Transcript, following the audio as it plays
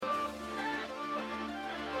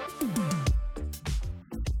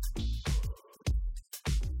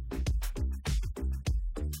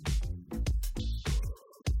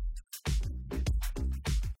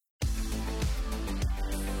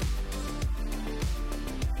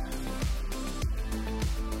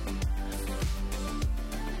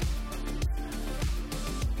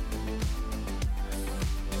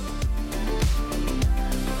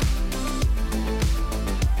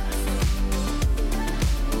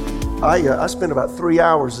I spent about 3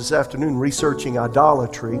 hours this afternoon researching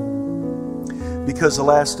idolatry because the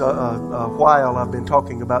last while I've been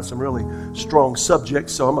talking about some really strong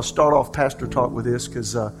subjects. So I'm going to start off Pastor Talk with this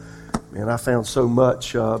because, man, I found so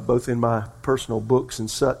much both in my personal books and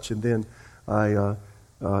such, and then I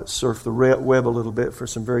surfed the web a little bit for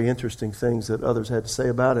some very interesting things that others had to say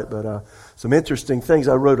about it. But some interesting things.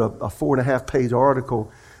 I wrote a 4.5-page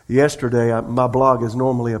article yesterday. My blog is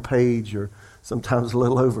normally a page or sometimes a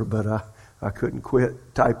little over, but I couldn't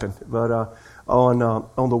quit typing. But on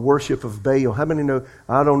the worship of Baal. How many know?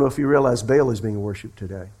 I don't know if you realize Baal is being worshipped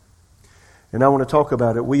today. And I want to talk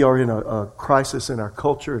about it. We are in a crisis in our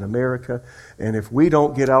culture in America, and if we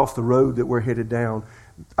don't get off the road that we're headed down,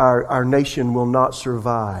 our nation will not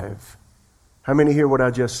survive. How many hear what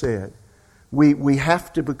I just said? We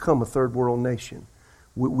have to become a third world nation.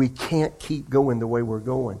 We can't keep going the way we're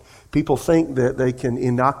going. People think that they can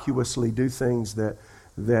innocuously do things that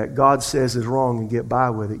God says is wrong and get by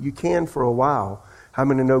with it. You can for a while. How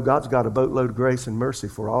many know God's got a boatload of grace and mercy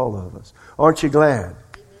for all of us? Aren't you glad?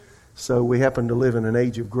 So we happen to live in an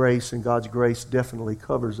age of grace, and God's grace definitely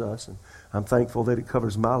covers us. And I'm thankful that it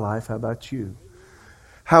covers my life. How about you?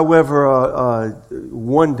 However,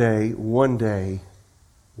 one day,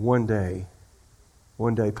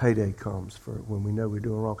 payday comes for when we know we're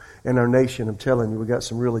doing wrong. In our nation, I'm telling you, we got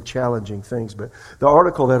some really challenging things. But the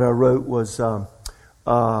article that I wrote was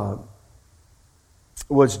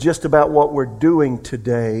just about what we're doing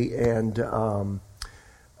today, and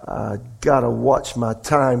I got to watch my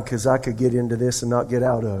time because I could get into this and not get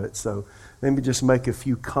out of it. So let me just make a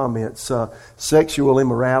few comments. Sexual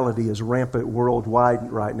immorality is rampant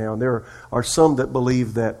worldwide right now. And there are some that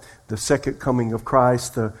believe that the second coming of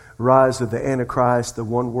Christ, the rise of the Antichrist, the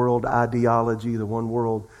one world ideology, the one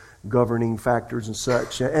world governing factors and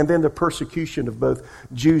such, and then the persecution of both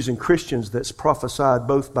Jews and Christians that's prophesied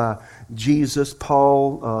both by Jesus,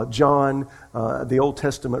 Paul, John, the Old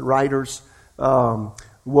Testament writers,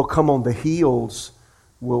 will come on the heels,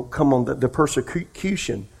 will come on the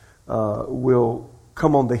persecution will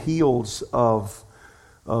come on the heels of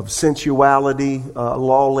sensuality,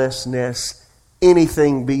 lawlessness,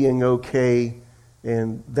 anything being okay,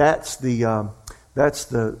 and that's the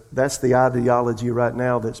ideology right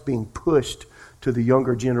now that's being pushed to the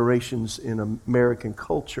younger generations in American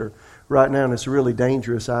culture right now, and it's a really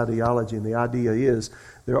dangerous ideology. And the idea is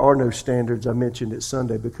there are no standards. I mentioned it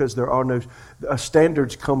Sunday because there are no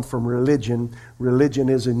standards. Come from religion. Religion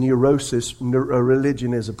is a neurosis.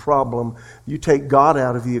 Religion is a problem. You take God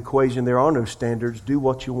out of the equation, there are no standards. Do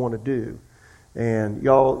what you want to do. And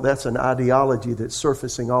y'all, that's an ideology that's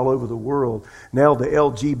surfacing all over the world. Now the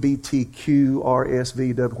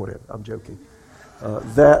LGBTQRSV, whatever, I'm joking.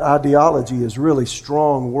 That ideology is really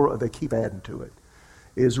strong. They keep adding to it.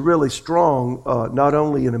 Is really strong, not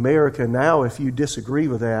only in America. Now, if you disagree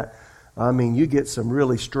with that, I mean, you get some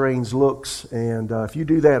really strange looks. And if you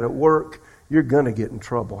do that at work, you're going to get in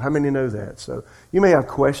trouble. How many know that? So you may have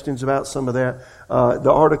questions about some of that.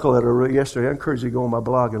 The article that I wrote yesterday, I encourage you to go on my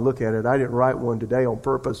blog and look at it. I didn't write one today on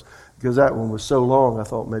purpose because that one was so long. I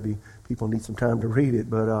thought maybe people need some time to read it.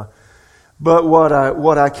 But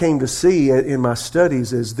what I came to see in my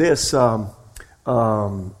studies is this: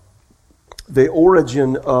 the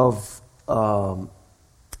origin of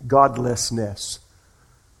godlessness.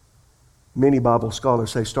 Many Bible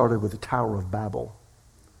scholars say started with the Tower of Babel.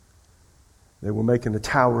 They were making a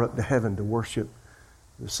tower up to heaven to worship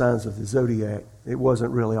the signs of the zodiac. It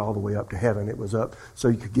wasn't really all the way up to heaven. It was up so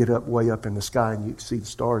you could get up way up in the sky and you could see the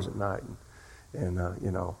stars at night and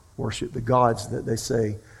worship the gods that they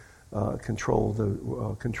say control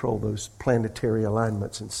those planetary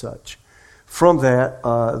alignments and such. From that,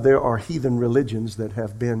 there are heathen religions that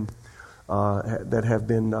have been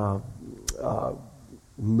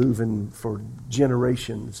moving for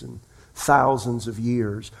generations and thousands of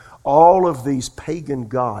years. All of these pagan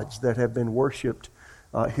gods that have been worshipped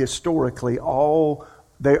historically,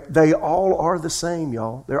 they all are the same,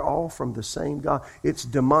 y'all. They're all from the same God. It's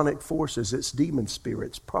demonic forces. It's demon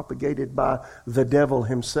spirits propagated by the devil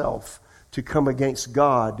himself to come against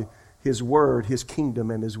God, His Word, His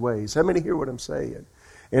kingdom, and His ways. How many hear what I'm saying?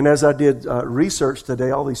 And as I did research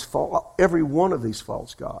today, every one of these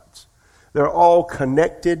false gods, they're all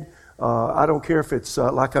connected. I don't care if it's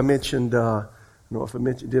like I mentioned.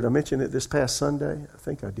 Did I mention it this past Sunday? I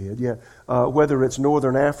think I did. Yeah. Whether it's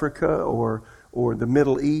Northern Africa or the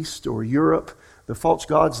Middle East or Europe, the false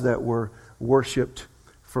gods that were worshipped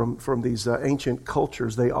from these ancient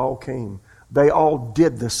cultures, they all came. They all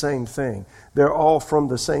did the same thing. They're all from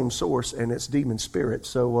the same source, and it's demon spirits.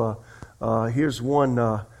 So here's one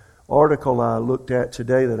article I looked at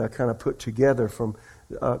today that I kind of put together from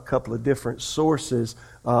a couple of different sources.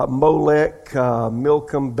 Molech,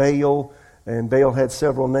 Milcom, Baal, and Baal had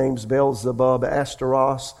several names: Beelzebub,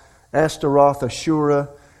 Astaroth, Ashura,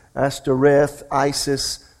 Astoreth,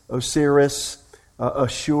 Isis, Osiris,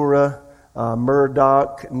 Ashura,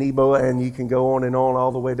 Murdoch, Nebo, and you can go on and on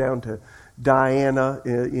all the way down to Diana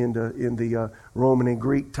in the Roman and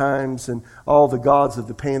Greek times, and all the gods of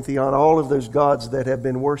the pantheon, all of those gods that have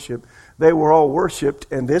been worshipped, they were all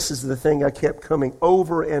worshipped, and this is the thing I kept coming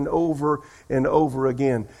over and over and over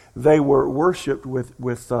again. They were worshipped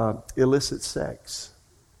with illicit sex.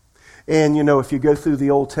 And, you know, if you go through the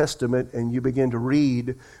Old Testament and you begin to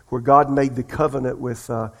read where God made the covenant with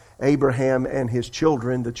Abraham and his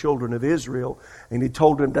children, the children of Israel, and he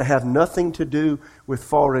told them to have nothing to do with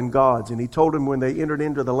foreign gods. And he told them when they entered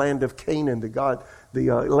into the land of Canaan, the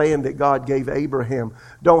land that God gave Abraham,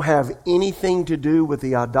 don't have anything to do with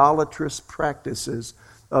the idolatrous practices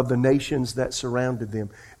of the nations that surrounded them.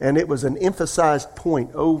 And it was an emphasized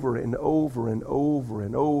point over and over and over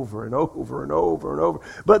and over and over and over and over.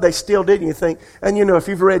 But they still did. And you think, and you know, if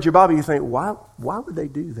you've read your Bible, you think, why would they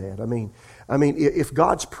do that? I mean, if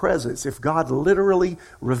God's presence, if God literally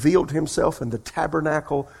revealed himself in the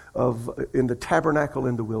tabernacle in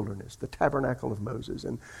the wilderness, the tabernacle of Moses,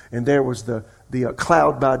 and there was the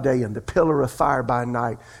cloud by day and the pillar of fire by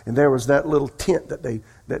night, and there was that little tent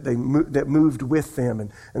that moved with them,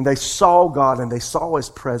 and they saw God and they saw his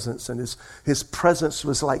presence, and his presence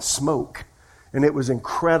was like smoke, and it was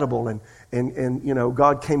incredible, and you know,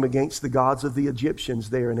 God came against the gods of the Egyptians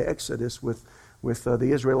there in Exodus with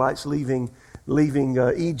the Israelites leaving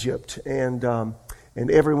Egypt, and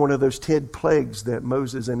every one of those 10 plagues that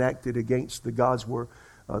Moses enacted against the gods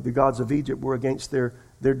of Egypt were against their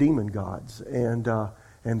demon gods, and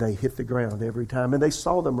they hit the ground every time, and they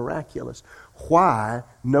saw the miraculous. Why?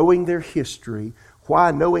 Knowing their history,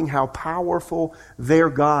 why knowing how powerful their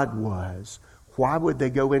God was, why would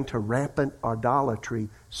they go into rampant idolatry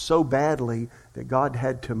so badly that God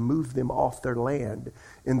had to move them off their land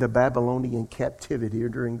in the Babylonian captivity or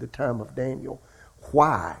during the time of Daniel?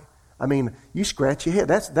 Why? I mean, you scratch your head.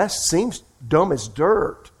 That seems dumb as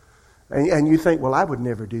dirt. And you think, well, I would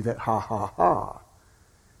never do that. Ha, ha, ha.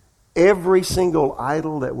 Every single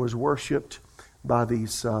idol that was worshipped by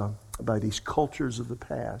these cultures of the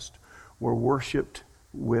past were worshipped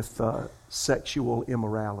with sexual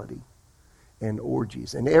immorality and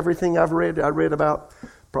orgies. And everything I read about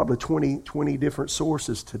probably 20 different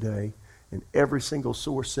sources today, and every single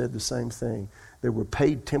source said the same thing. There were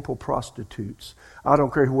paid temple prostitutes. I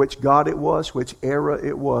don't care which god it was, which era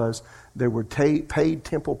it was. There were paid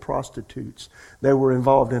temple prostitutes. They were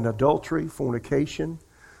involved in adultery, fornication,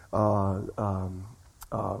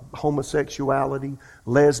 homosexuality,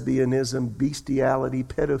 lesbianism, bestiality,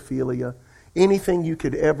 pedophilia, anything you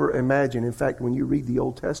could ever imagine. In fact, when you read the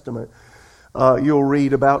Old Testament, you'll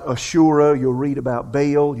read about Ashura, you'll read about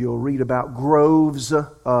Baal, you'll read about groves.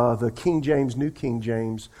 The King James, New King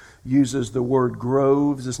James, uses the word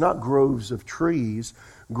groves. It's not groves of trees.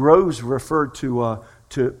 Groves referred to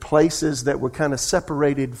places that were kind of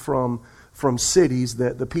separated from cities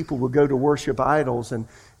that the people would go to worship idols. And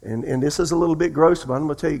this is a little bit gross, but I'm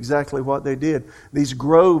going to tell you exactly what they did. These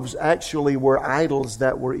groves actually were idols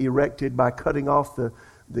that were erected by cutting off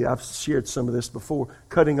I've shared some of this before,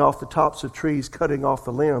 cutting off the tops of trees, cutting off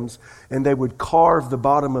the limbs, and they would carve the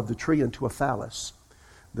bottom of the tree into a phallus,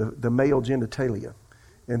 the male genitalia.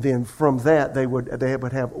 And then from that, they would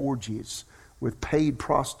have orgies with paid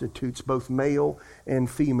prostitutes, both male and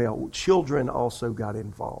female. Children also got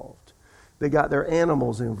involved. They got their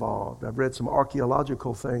animals involved. I've read some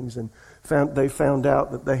archaeological things and they found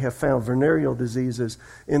out that they have found venereal diseases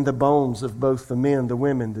in the bones of both the men, the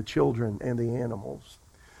women, the children, and the animals.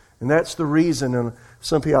 And that's the reason, and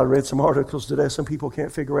I read some articles today, some people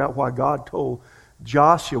can't figure out why God told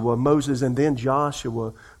Moses and then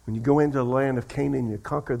Joshua, when you go into the land of Canaan, you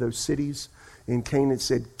conquer those cities in Canaan, it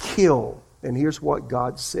said, kill. And here's what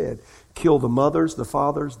God said: kill the mothers, the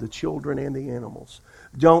fathers, the children, and the animals.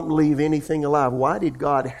 Don't leave anything alive. Why did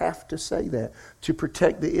God have to say that? To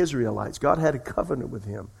protect the Israelites. God had a covenant with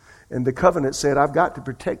him. And the covenant said, I've got to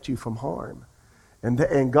protect you from harm.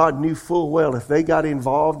 And God knew full well if they got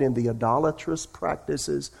involved in the idolatrous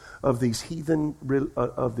practices of these heathen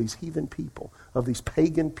people, of these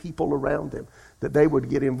pagan people around them, that they would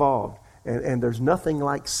get involved. And there's nothing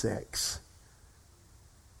like sex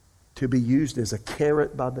to be used as a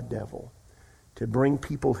carrot by the devil to bring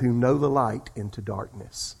people who know the light into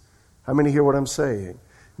darkness. How many hear what I'm saying?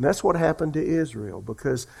 And that's what happened to Israel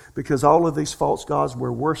because all of these false gods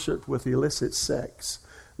were worshipped with illicit sex.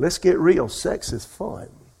 Let's get real. Sex is fun.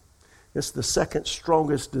 It's the second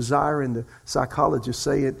strongest desire, and the psychologists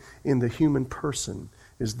say it, in the human person,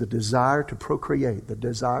 is the desire to procreate, the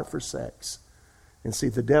desire for sex. And see,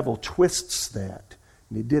 the devil twists that.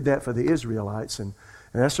 And he did that for the Israelites. And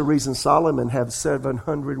that's the reason Solomon had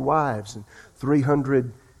 700 wives and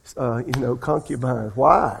 300 concubines.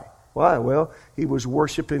 Why? Why? Well, he was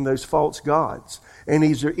worshiping those false gods. And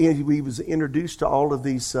he was introduced to all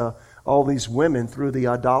these women through the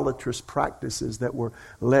idolatrous practices that were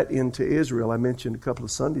let into Israel. I mentioned a couple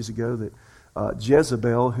of Sundays ago that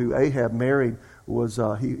Jezebel, who Ahab married,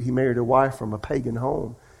 he married a wife from a pagan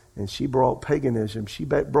home, and she brought paganism. She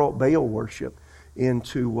brought Baal worship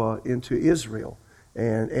into Israel,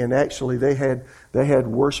 and actually they had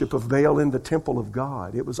worship of Baal in the temple of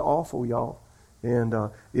God. It was awful, y'all, and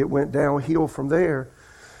it went downhill from there.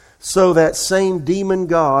 So that same demon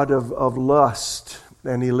god of lust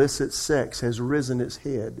and illicit sex has risen its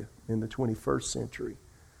head in the 21st century.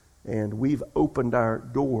 And we've opened our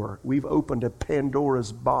door. We've opened a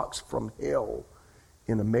Pandora's box from hell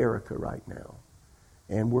in America right now.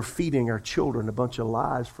 And we're feeding our children a bunch of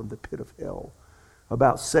lies from the pit of hell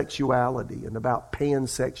about sexuality and about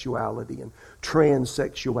pansexuality and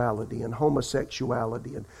transsexuality and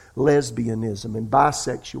homosexuality and lesbianism and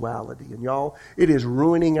bisexuality. And y'all, it is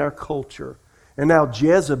ruining our culture. And now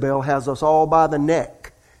Jezebel has us all by the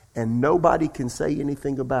neck, and nobody can say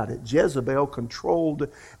anything about it. Jezebel controlled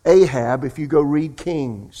Ahab, if you go read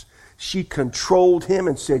Kings. She controlled him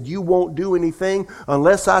and said, you won't do anything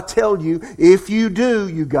unless I tell you. If you do,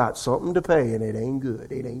 you got something to pay, and it ain't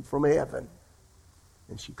good. It ain't from heaven.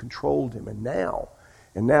 And she controlled him. And now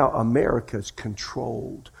America's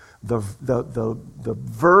controlled. The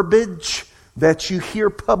verbiage that you hear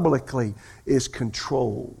publicly is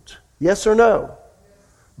controlled. Yes or no?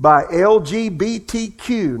 By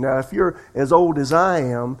LGBTQ. Now, if you're as old as I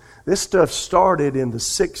am, this stuff started in the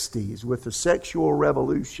 60s with the sexual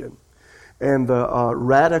revolution. And the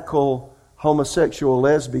radical homosexual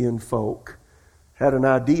lesbian folk had an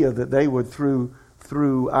idea that they would,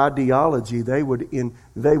 through ideology, they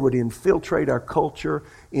would infiltrate our culture,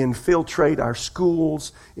 infiltrate our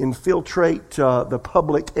schools, infiltrate the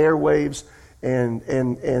public airwaves,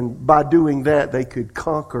 and by doing that, they could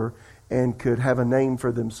conquer and could have a name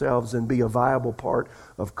for themselves and be a viable part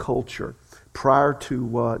of culture. Prior to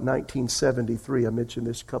 1973, I mentioned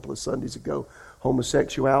this a couple of Sundays ago,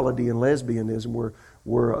 homosexuality and lesbianism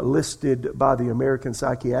were listed by the American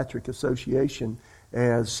Psychiatric Association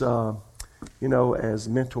as mental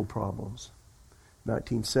problems.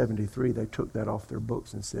 1973, they took that off their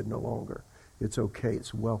books and said no longer. It's okay,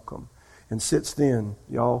 it's welcome. And since then,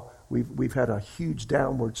 y'all, we've had a huge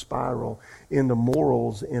downward spiral in the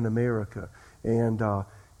morals in America. And,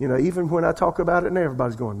 even when I talk about it now,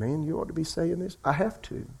 everybody's going, man, you ought to be saying this. I have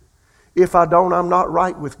to. If I don't, I'm not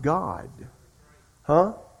right with God.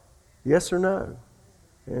 Huh? Yes or no?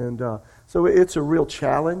 And so it's a real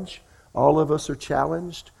challenge. All of us are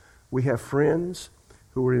challenged. We have friends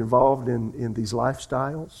who are involved in these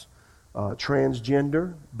lifestyles.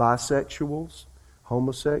 Transgender, bisexuals,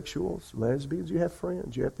 homosexuals, lesbians. You have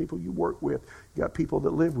friends. You have people you work with. You got people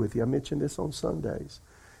that live with you. I mentioned this on Sundays.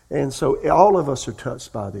 And so all of us are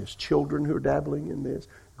touched by this. Children who are dabbling in this.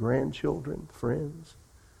 Grandchildren, friends.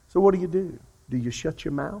 So what do? Do you shut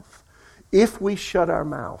your mouth? If we shut our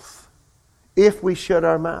mouth,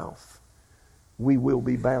 we will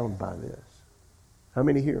be bound by this. How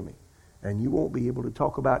many hear me? And you won't be able to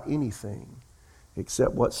talk about anything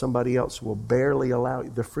except what somebody else will barely allow.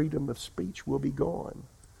 The freedom of speech will be gone.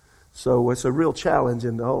 So it's a real challenge,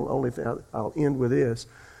 and the only thing I'll end with this.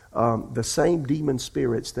 The same demon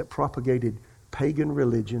spirits that propagated pagan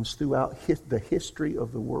religions throughout the history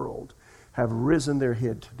of the world have risen their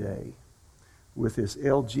head today with this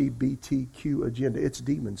LGBTQ agenda. It's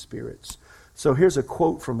demon spirits. So here's a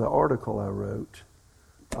quote from the article I wrote.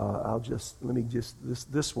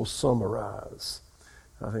 This will summarize.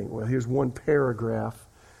 I think, here's one paragraph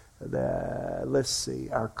that, let's see,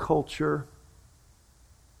 our culture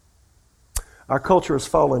has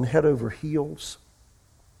fallen head over heels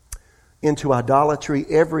into idolatry.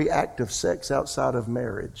 Every act of sex outside of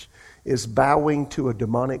marriage is bowing to a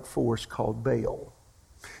demonic force called Baal.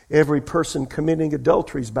 Every person committing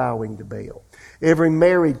adultery is bowing to Baal. Every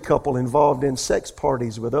married couple involved in sex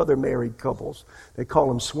parties with other married couples, they call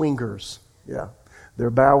them swingers. Yeah. They're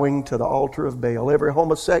bowing to the altar of Baal. Every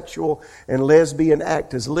homosexual and lesbian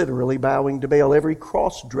act is literally bowing to Baal. Every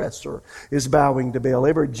cross-dresser is bowing to Baal.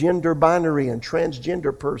 Every gender binary and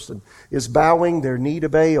transgender person is bowing their knee to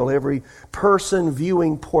Baal. Every person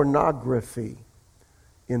viewing pornography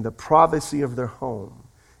in the privacy of their home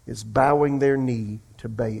is bowing their knee to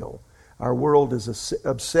Baal. Our world is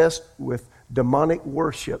obsessed with demonic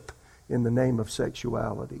worship in the name of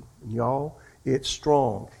sexuality. And y'all, it's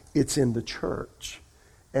strong. It's in the church.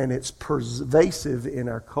 And it's pervasive in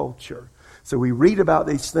our culture. So we read about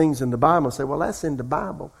these things in the Bible and say, well, that's in the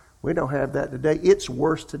Bible. We don't have that today. It's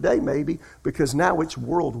worse today maybe because now it's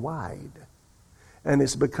worldwide. And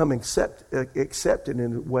it's become accepted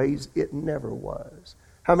in ways it never was.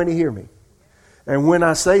 How many hear me? And when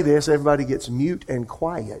I say this, everybody gets mute and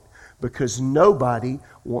quiet because nobody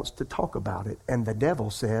wants to talk about it. And the devil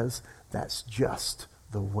says, that's just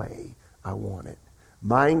the way I want it.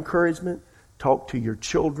 My encouragement, talk to your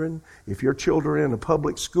children. If your children are in a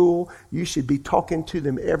public school, you should be talking to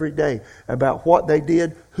them every day about what they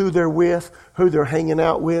did, who they're with, who they're hanging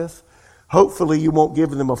out with. Hopefully you won't give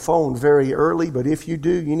them a phone very early, but if you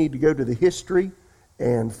do, you need to go to the history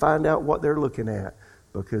and find out what they're looking at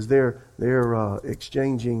because they're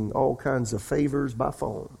exchanging all kinds of favors by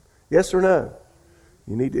phone. Yes or no?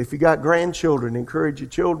 You need, if you got grandchildren, encourage your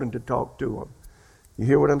children to talk to them. You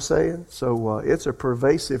hear what I'm saying? So it's a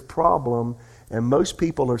pervasive problem, and most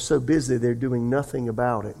people are so busy they're doing nothing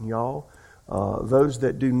about it. And y'all, those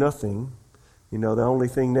that do nothing, you know, the only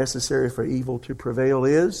thing necessary for evil to prevail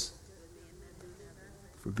is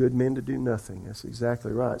for good men to do nothing. That's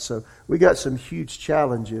exactly right. So we got some huge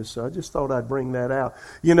challenges. So I just thought I'd bring that out.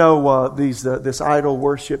 You know, this idol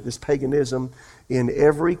worship, this paganism in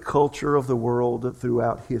every culture of the world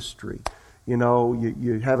throughout history. You know,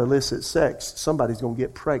 you have illicit sex, somebody's going to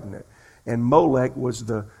get pregnant. And Molech was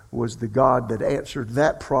the god that answered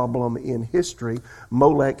that problem in history.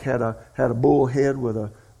 Molech had a bull head with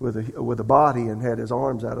a body and had his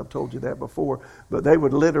arms out. I've told you that before. But they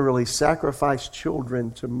would literally sacrifice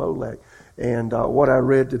children to Molech. And what I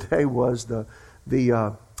read today was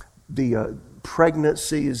the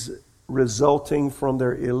pregnancies resulting from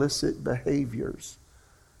their illicit behaviors.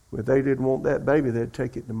 If they didn't want that baby, they'd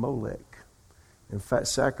take it to Molech. In fact,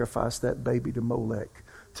 sacrifice that baby to Molech.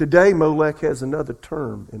 Today, Molech has another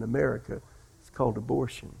term in America. It's called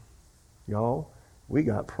abortion. Y'all, we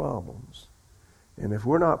got problems. And if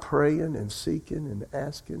we're not praying and seeking and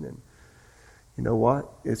asking, and you know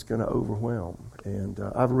what? It's going to overwhelm. And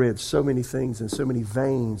I've read so many things in so many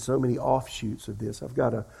veins, so many offshoots of this. I've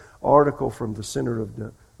got an article from the Center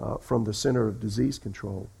of Disease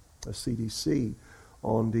Control, a CDC,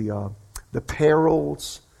 on the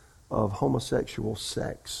perils of homosexual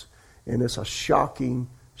sex. And it's a shocking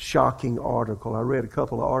article. I read a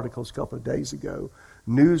couple of articles a couple of days ago,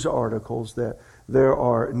 news articles, that there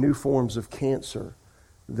are new forms of cancer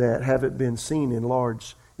that haven't been seen in a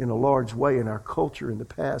large way in our culture in the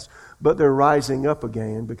past, but they're rising up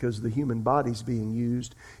again because the human body's being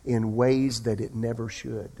used in ways that it never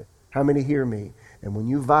should. How many hear me? And when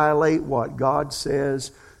you violate what God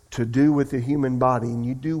says to do with the human body, and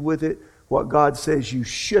you do with it what God says you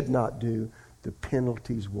should not do, the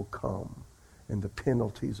penalties will come. And the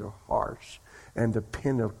penalties are harsh. And the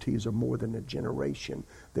penalties are more than a generation.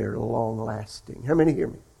 They're long-lasting. How many hear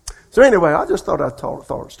me? So anyway, I just thought I'd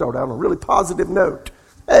start out on a really positive note.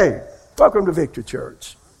 Hey, welcome to Victory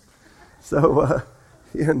Church. So,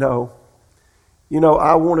 you know,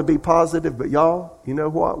 I want to be positive, but y'all, you know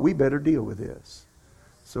what? We better deal with this.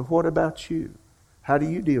 So what about you? How do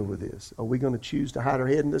you deal with this? Are we going to choose to hide our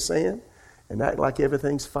head in the sand and act like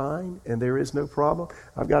everything's fine and there is no problem?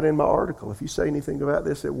 I've got in my article, if you say anything about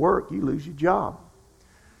this at work, you lose your job.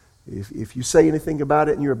 If you say anything about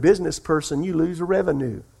it and you're a business person, you lose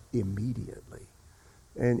revenue immediately.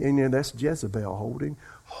 And you know, that's Jezebel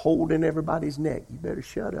holding everybody's neck. You better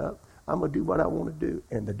shut up. I'm going to do what I want to do.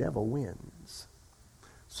 And the devil wins.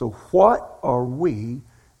 So what are we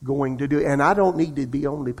going to do? And I don't need to be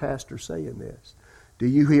only pastor saying this. Do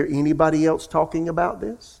you hear anybody else talking about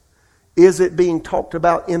this? Is it being talked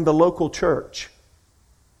about in the local church?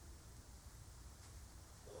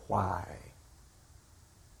 Why?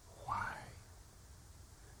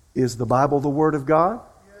 Is the Bible the Word of God?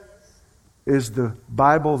 Yes. Is the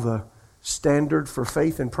Bible the standard for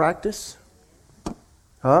faith and practice?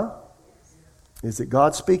 Huh? Is it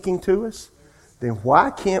God speaking to us? Then why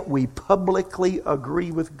can't we publicly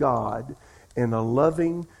agree with God in a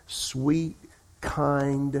loving, sweet,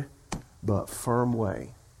 kind, but firm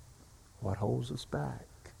way? What holds us back?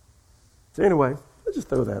 So anyway, let's just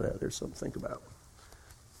throw that out there, something to think about.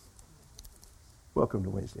 Welcome to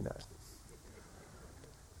Wednesday night.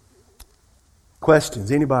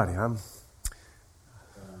 Questions? Anybody? We've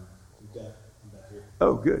got back here.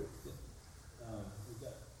 Oh, good. We've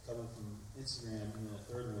got coming from Instagram, and then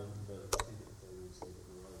a third one, but I think the third is like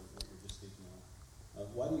what you're just speaking on.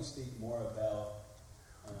 Why do you speak more about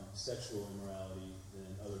sexual immorality than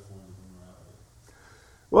other forms of immorality?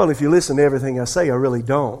 Well, if you listen to everything I say, I really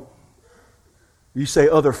don't. You say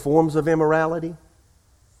other forms of immorality?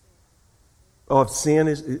 Of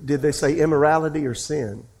sin? Did they say immorality or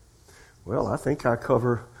sin? Well, I think I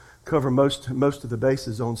cover most of the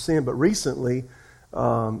bases on sin. But recently,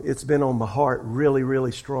 it's been on my heart really,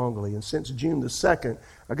 really strongly. And since June the 2nd,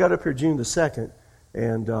 I got up here June the 2nd,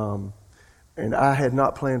 and I had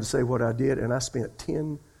not planned to say what I did. And I spent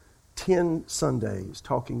 10 Sundays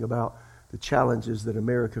talking about the challenges that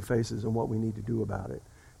America faces and what we need to do about it.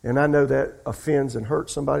 And I know that offends and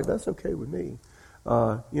hurts somebody, but that's okay with me.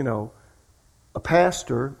 A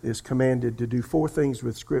pastor is commanded to do 4 things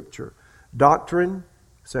with Scripture. Doctrine,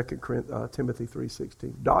 2 Timothy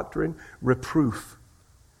 3:16. Doctrine, reproof,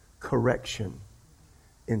 correction,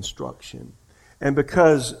 instruction. And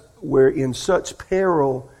because we're in such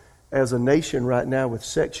peril as a nation right now with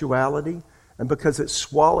sexuality, and because it's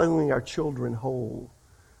swallowing our children whole,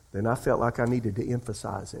 then I felt like I needed to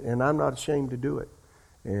emphasize it. And I'm not ashamed to do it.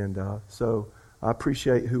 And so I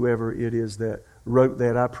appreciate whoever it is that wrote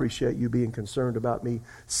that. I appreciate you being concerned about me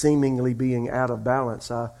seemingly being out of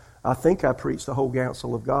balance. I think I preach the whole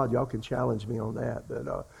counsel of God. Y'all can challenge me on that.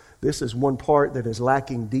 But this is one part that is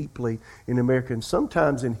lacking deeply in America. And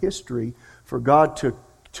sometimes in history, for God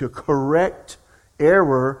to correct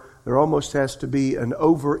error, there almost has to be an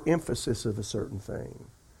overemphasis of a certain thing.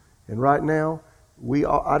 And right now,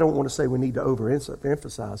 I don't want to say we need to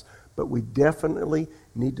overemphasize, but we definitely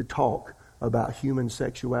need to talk about human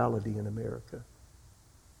sexuality in America.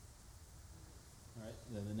 All right.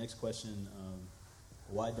 Then the next question,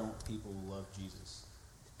 why don't people love Jesus?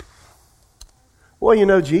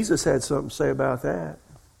 Well, Jesus had something to say about that.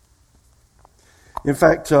 In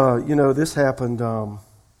fact, this happened.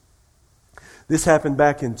 This happened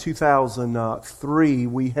back in 2003.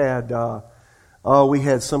 We had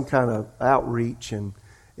some kind of outreach, and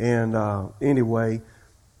anyway,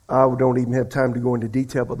 I don't even have time to go into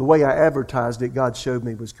detail. But the way I advertised it, God showed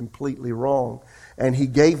me was completely wrong, and He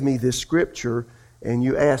gave me this scripture. And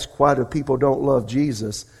you ask, why do people don't love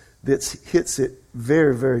Jesus? That hits it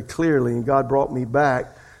very, very clearly. And God brought me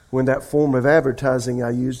back when that form of advertising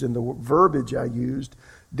I used and the verbiage I used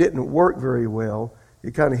didn't work very well.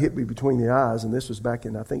 It kind of hit me between the eyes. And this was back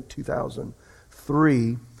in, I think,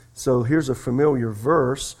 2003. So here's a familiar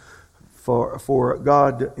verse for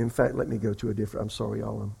God. In fact, let me go to a different. I'm sorry,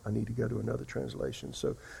 y'all. I need to go to another translation.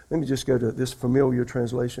 So let me just go to this familiar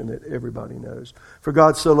translation that everybody knows. For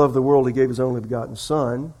God so loved the world, He gave His only begotten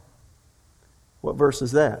Son. What verse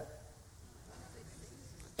is that?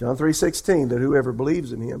 John 3:16. That whoever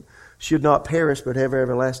believes in Him should not perish but have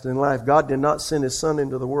everlasting life. God did not send His Son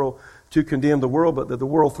into the world to condemn the world, but that the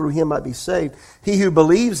world through Him might be saved. He who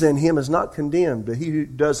believes in Him is not condemned, but he who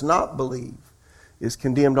does not believe is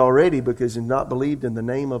condemned already because he's not believed in the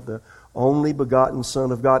name of the only begotten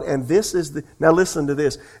Son of God. And this is now listen to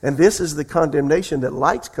this. And this is the condemnation that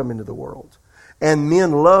light's come into the world. And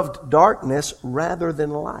men loved darkness rather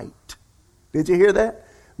than light. Did you hear that?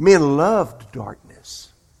 Men loved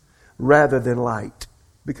darkness rather than light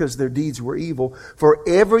because their deeds were evil. For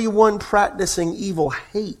everyone practicing evil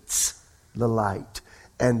hates the light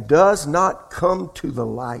and does not come to the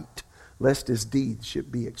light lest his deeds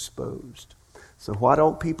should be exposed. So why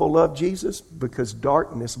don't people love Jesus? Because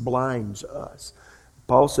darkness blinds us.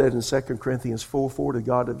 Paul said in 2 Corinthians 4:4, the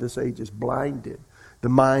God of this age has blinded the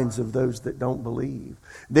minds of those that don't believe.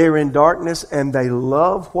 They're in darkness and they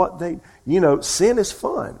love what they... sin is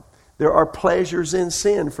fun. There are pleasures in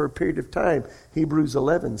sin for a period of time, Hebrews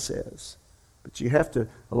 11 says. But a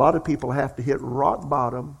lot of people have to hit rock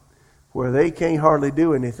bottom where they can't hardly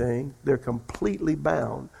do anything. They're completely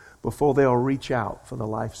bound before they'll reach out for the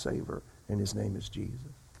lifesaver. And His name is Jesus.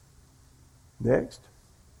 Next.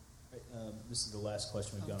 This is the last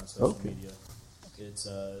question we've got on social media. It's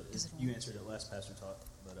you answered it last Pastor Talk,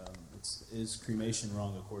 but is cremation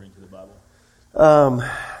wrong according to the Bible?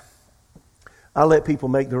 I let people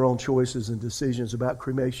make their own choices and decisions about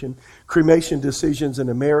cremation. Cremation decisions in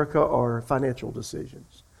America are financial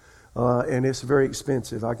decisions. And it's very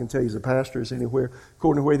expensive. I can tell you as a pastor, it's anywhere,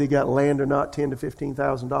 according to where they got land or not, $10,000 to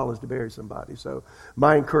 $15,000 to bury somebody. So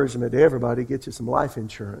my encouragement to everybody, get you some life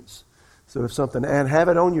insurance. So if something, and have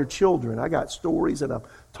it on your children. I got stories and I've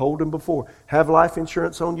told them before. Have life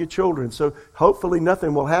insurance on your children. So hopefully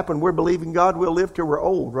nothing will happen. We're believing God will live till we're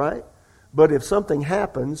old, right? But if something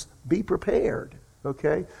happens, be prepared.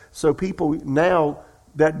 Okay? So people now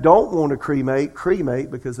that don't want to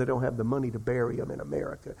cremate because they don't have the money to bury them in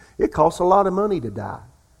America. It costs a lot of money to die.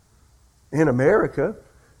 In America,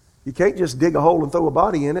 you can't just dig a hole and throw a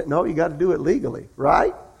body in it. No, you got to do it legally,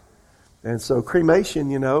 right? And so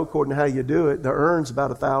cremation, according to how you do it, the urn's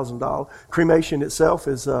about $1,000. Cremation itself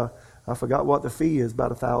is, I forgot what the fee is,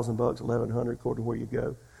 about $1,000, $1,100 according to where you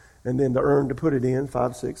go. And then the urn to put it in,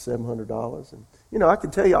 $500, $600, $700. And, I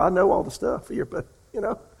can tell you, I know all the stuff here, but,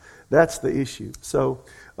 that's the issue. So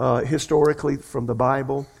historically, from the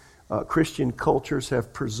Bible, Christian cultures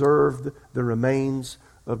have preserved the remains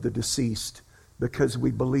of the deceased because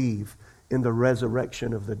we believe in the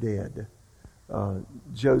resurrection of the dead.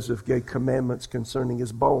 Joseph gave commandments concerning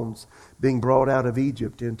his bones being brought out of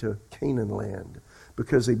Egypt into Canaan land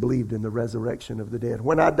because he believed in the resurrection of the dead.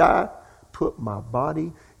 When I die, put my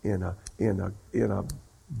body in a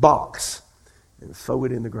box and throw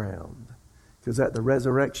it in the ground, because at the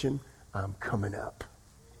resurrection I'm coming up.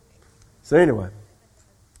 So anyway,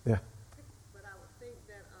 yeah. But I would think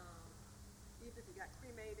that even if you got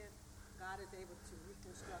cremated, God is able to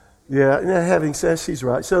reconstruct. Yeah, having said, she's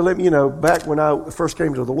right. So let me, back when I first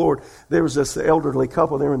came to the Lord, there was this elderly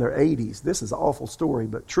couple. They were in their 80s. This is an awful story,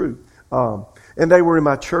 but true. And they were in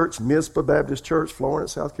my church, Mizpah Baptist Church,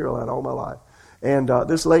 Florence, South Carolina, all my life. And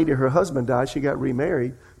this lady, her husband died. She got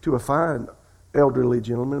remarried to a fine elderly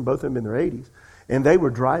gentleman, both of them in their 80s. And they were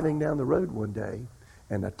driving down the road one day,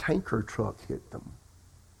 and a tanker truck hit them.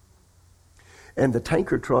 And the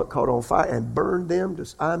tanker truck caught on fire and burned them.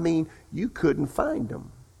 You couldn't find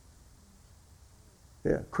them.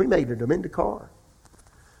 Yeah, cremated them in the car.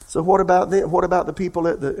 So what about them? What about the people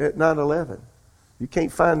at 9/11? You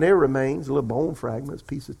can't find their remains, little bone fragments,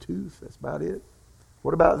 piece of tooth. That's about it.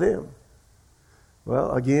 What about them?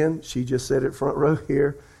 Well, again, she just said it front row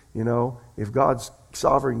here. If God's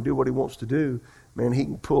sovereign and do what he wants to do, man, he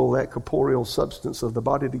can pull that corporeal substance of the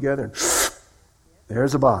body together and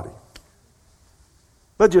there's a body.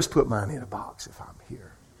 But just put mine in a box if I'm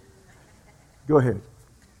here. Go ahead.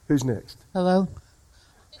 Who's next? Hello.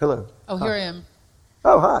 Hello. Oh, hi. Here I am.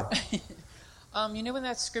 Oh, hi. In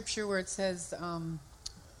that scripture where it says the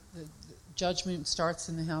judgment starts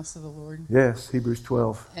in the house of the Lord? Yes, Hebrews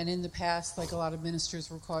 12. And in the past, a lot of ministers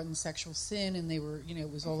were caught in sexual sin, and they were,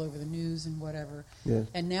 it was all over the news and whatever. Yes.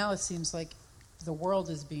 And now it seems like the world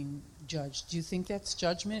is being judged. Do you think that's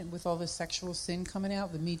judgment with all the sexual sin coming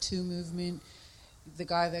out, the Me Too movement, the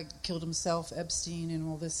guy that killed himself, Epstein, and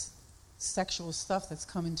all this sexual stuff that's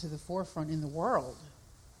coming to the forefront in the world?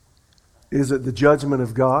 Is it the judgment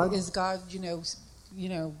of God? Is God,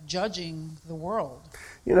 judging the world?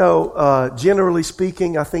 Generally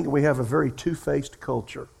speaking, I think we have a very two-faced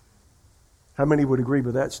culture. How many would agree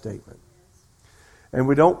with that statement? And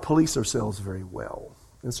we don't police ourselves very well.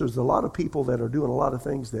 And so there's a lot of people that are doing a lot of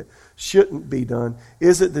things that shouldn't be done.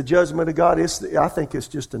 Is it the judgment of God? I think it's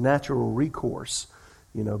just a natural recourse.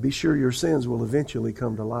 Be sure your sins will eventually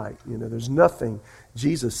come to light. There's nothing,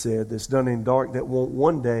 Jesus said, that's done in dark that won't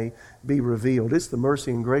one day be revealed. It's the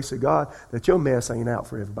mercy and grace of God that your mess ain't out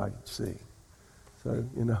for everybody to see. So,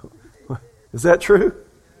 is that true?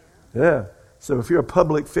 Yeah. So if you're a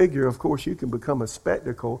public figure, of course, you can become a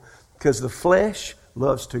spectacle because the flesh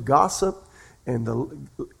loves to gossip and the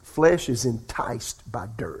flesh is enticed by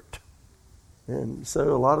dirt. And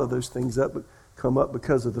so a lot of those things come up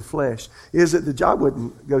because of the flesh. Is it I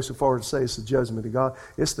wouldn't go so far as to say it's the judgment of God.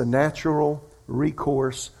 It's the natural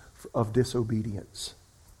recourse of disobedience.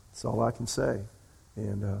 That's all I can say.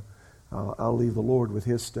 And I'll leave the Lord with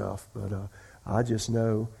his stuff. But I just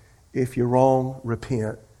know if you're wrong,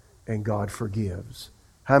 repent, and God forgives.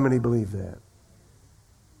 How many believe that?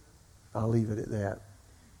 I'll leave it at that.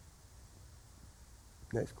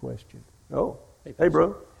 Next question. Oh, hey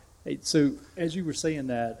bro. Hey, so as you were saying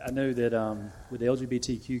that, I know that with the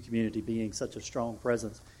LGBTQ community being such a strong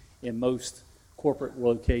presence in most corporate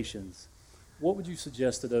locations, what would you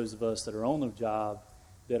suggest to those of us that are on the job,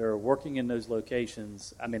 that are working in those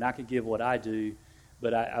locations? I mean, I could give what I do,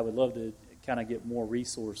 but I would love to kind of get more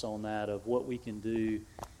resource on that of what we can do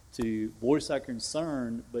to voice our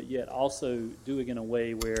concern, but yet also do it in a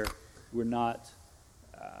way where we're not,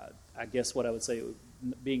 I guess what I would say,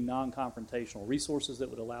 being non-confrontational, resources that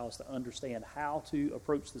would allow us to understand how to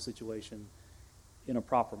approach the situation in a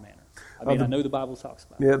proper manner. I know the Bible talks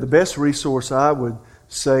about it. Yeah, the best resource I would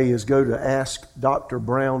say is go to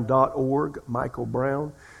askdrbrown.org, Michael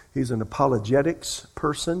Brown. He's an apologetics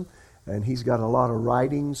person, and he's got a lot of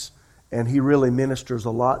writings, and he really ministers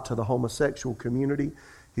a lot to the homosexual community.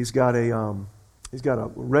 He's got a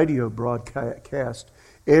radio broadcast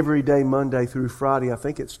every day, Monday through Friday. I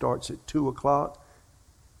think it starts at 2 o'clock.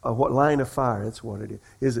 What Line of Fire? That's what it is.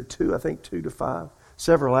 Is it 2? I think 2 to 5.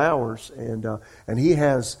 Several hours, and he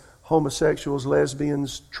has homosexuals,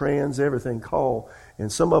 lesbians, trans, everything call.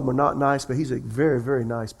 And some of them are not nice, but he's a very, very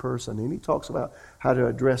nice person. And he talks about how to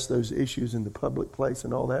address those issues in the public place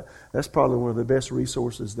and all that. That's probably one of the best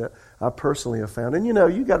resources that I personally have found. And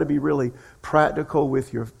you got to be really practical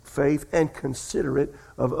with your faith and considerate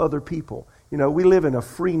of other people. We live in a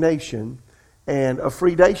free nation, and a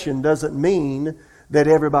free nation doesn't mean that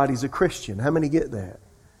everybody's a Christian. How many get that?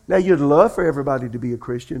 Now, you'd love for everybody to be a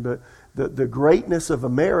Christian, but the greatness of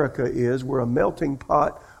America is we're a melting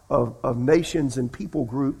pot of nations and people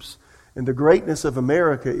groups. And the greatness of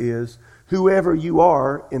America is whoever you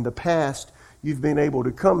are in the past, you've been able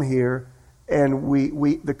to come here, and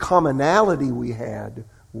the commonality we had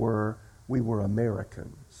we were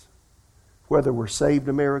Americans. Whether we're saved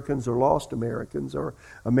Americans or lost Americans or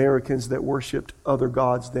Americans that worshipped other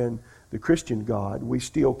gods than the Christian God, we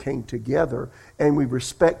still came together and we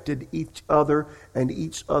respected each other and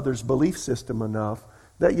each other's belief system enough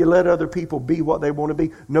that you let other people be what they want to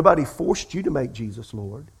be. Nobody forced you to make Jesus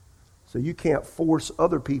Lord. So you can't force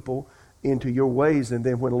other people into your ways. And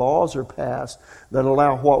then when laws are passed that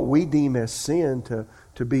allow what we deem as sin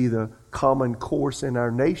to be the common course in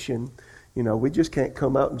our nation, we just can't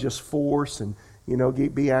come out and just force and,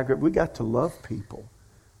 be aggravated. We got to love people.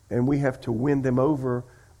 And we have to win them over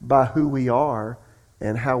by who we are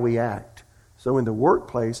and how we act. So in the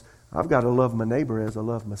workplace, I've got to love my neighbor as I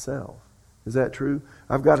love myself. Is that true?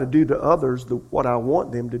 I've got to do to others what I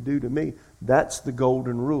want them to do to me. That's the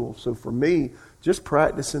golden rule. So for me, just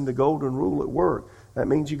practicing the golden rule at work. That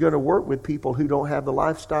means you're going to work with people who don't have the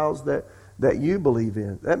lifestyles that you believe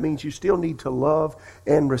in. That means you still need to love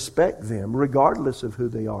and respect them regardless of who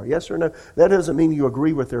they are. Yes or no? That doesn't mean you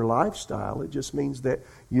agree with their lifestyle. It just means that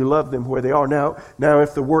you love them where they are. Now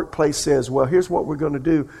if the workplace says, well, here's what we're going to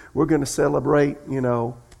do. We're going to celebrate,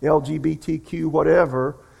 LGBTQ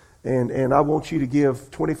whatever, and I want you to give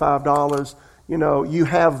 $25. You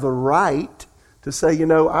have the right to say,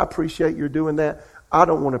 I appreciate you're doing that. I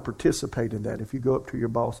don't want to participate in that if you go up to your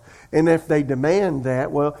boss. And if they demand that,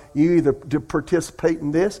 well, you either participate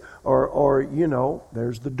in this or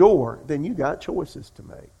there's the door. Then you got choices to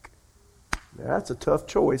make. Now, that's a tough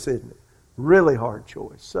choice, isn't it? Really hard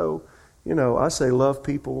choice. So, I say love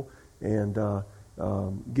people and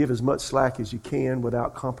give as much slack as you can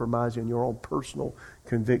without compromising your own personal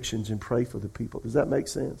convictions and pray for the people. Does that make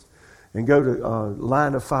sense? And go to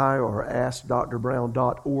Line of Fire or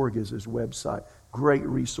AskDrBrown.org is his website. Great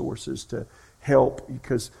resources to help,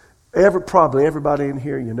 because probably everybody in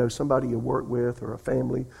here, somebody you work with or a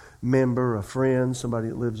family member, a friend, somebody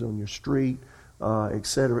that lives on your street,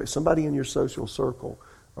 etc. Somebody in your social circle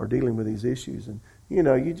are dealing with these issues. And,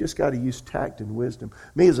 you just got to use tact and wisdom.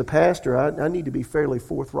 Me as a pastor, I need to be fairly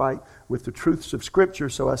forthright with the truths of Scripture,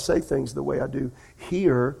 so I say things the way I do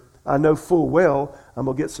here. I know full well I'm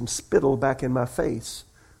going to get some spittle back in my face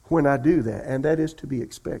when I do that, and that is to be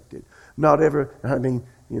expected.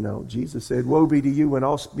 Jesus said, woe be to you when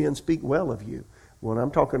all men speak well of you. When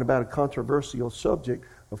I'm talking about a controversial subject,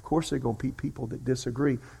 of course there are going to be people that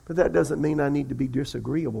disagree, but that doesn't mean I need to be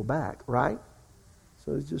disagreeable back, right?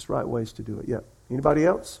 So it's just right ways to do it. Yeah. Anybody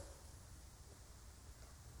else?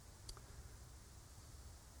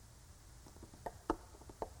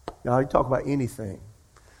 Now, you talk about anything.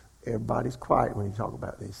 Everybody's quiet when you talk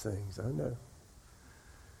about these things. I know.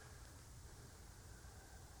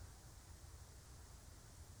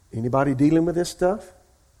 Anybody dealing with this stuff?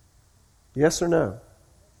 Yes or no?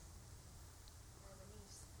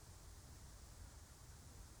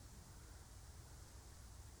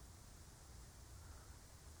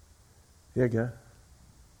 Here you go.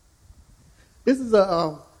 This is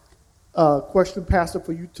a question, Pastor,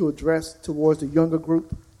 for you to address towards the younger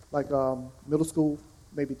group, like middle school,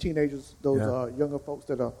 maybe teenagers, those younger folks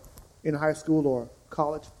that are in high school or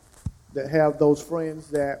college that have those friends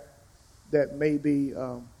that may be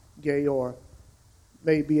gay or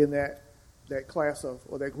may be in that class of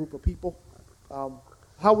or that group of people.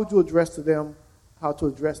 How would you address to them how to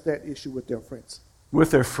address that issue with their friends?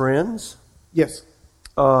 With their friends? Yes.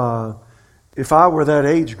 If I were that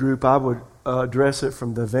age group, I would address it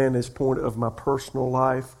from the vantage point of my personal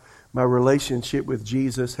life, my relationship with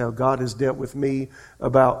Jesus, how God has dealt with me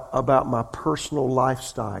about my personal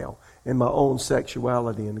lifestyle and my own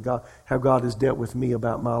sexuality, and how God has dealt with me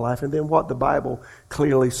about my life, and then what the Bible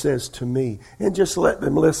clearly says to me. And just let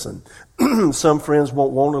them listen. Some friends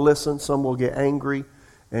won't want to listen. Some will get angry.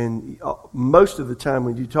 And most of the time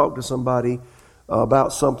when you talk to somebody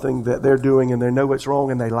about something that they're doing and they know it's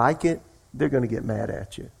wrong and they like it, they're going to get mad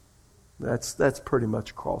at you. That's pretty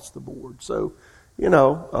much across the board. So, you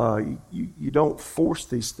don't force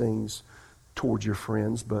these things towards your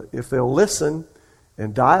friends, but if they'll listen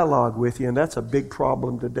and dialogue with you, and that's a big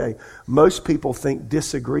problem today. Most people think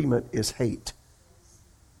disagreement is hate.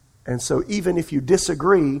 And so even if you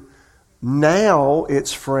disagree, now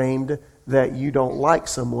it's framed that you don't like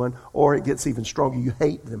someone, or it gets even stronger, you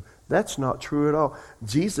hate them. That's not true at all.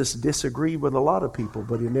 Jesus disagreed with a lot of people,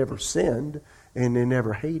 but he never sinned and he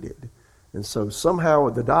never hated. And so somehow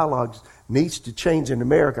the dialogue needs to change in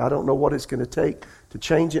America. I don't know what it's going to take to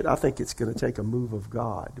change it. I think it's going to take a move of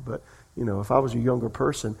God. But, if I was a younger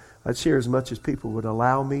person, I'd share as much as people would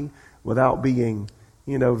allow me without being,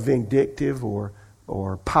 vindictive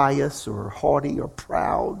or pious or haughty or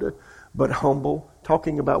proud, but humble,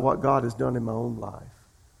 talking about what God has done in my own life.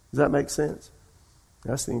 Does that make sense?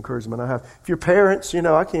 That's the encouragement I have. If you're parents,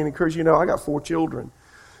 I can't encourage you. I got 4 children.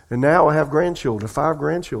 And now I have grandchildren, 5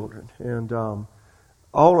 grandchildren. And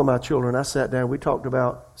all of my children, I sat down, we talked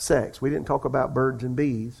about sex. We didn't talk about birds and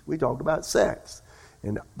bees. We talked about sex.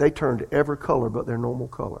 And they turned every color but their normal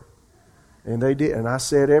color. And they did. And I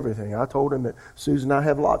said everything. I told them that Susan and I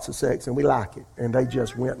have lots of sex and we like it. And they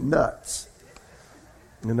just went nuts.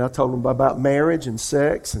 And I told them about marriage and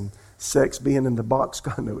sex being in the box.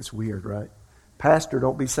 God, I know it's weird, right? Pastor,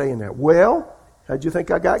 don't be saying that. Well, how'd you think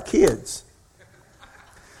I got kids?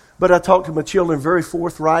 But I talked to my children very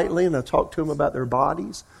forthrightly, and I talked to them about their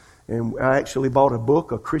bodies. And I actually bought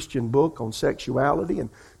a Christian book on sexuality, and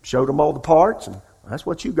showed them all the parts. And that's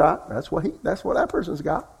what you got. That's what that person's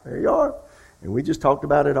got. There you are. And we just talked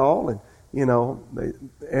about it all. And,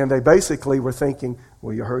 they basically were thinking,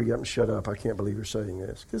 well, you hurry up and shut up. I can't believe you're saying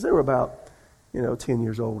this. Because they were about, 10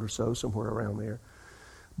 years old or so, somewhere around there.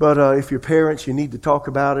 But if you're parents, you need to talk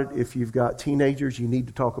about it. If you've got teenagers, you need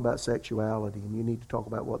to talk about sexuality, and you need to talk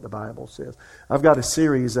about what the Bible says. I've got a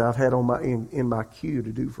series that I've had on in my queue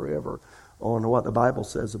to do forever on what the Bible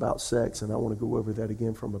says about sex, and I want to go over that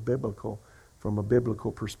again from a biblical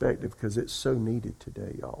perspective, because it's so needed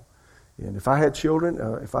today, y'all. And if I had children,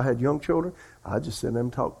 if I had young children, I'd just send them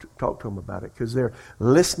talk to them about it, because they're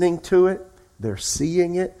listening to it, they're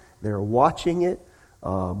seeing it, they're watching it.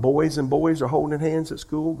 Boys and boys are holding hands at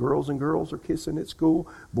school. Girls and girls are kissing at school.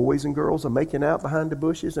 Boys and girls are making out behind the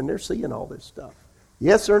bushes, and they're seeing all this stuff.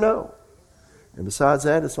 Yes or no? And besides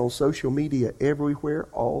that, it's on social media everywhere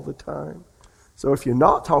all the time. So if you're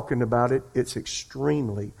not talking about it, it's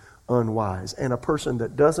extremely unwise. And a person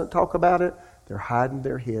that doesn't talk about it, they're hiding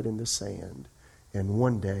their head in the sand. And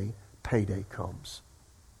one day, payday comes.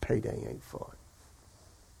 Payday ain't fun.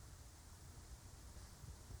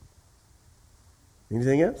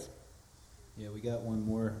 Anything else? Yeah, we got one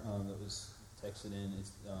more that was texted in.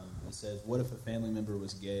 It says, what if a family member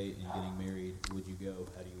was gay and getting married? Would you go?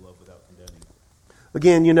 How do you love without condoning?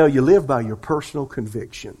 Again, you live by your personal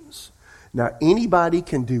convictions. Now, anybody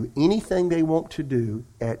can do anything they want to do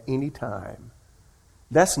at any time.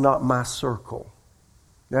 That's not my circle.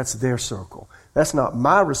 That's their circle. That's not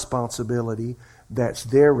my responsibility. That's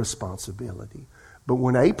their responsibility. But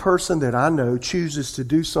when a person that I know chooses to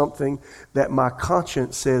do something that my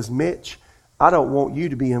conscience says, Mitch, I don't want you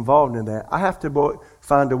to be involved in that, I have to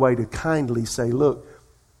find a way to kindly say, look,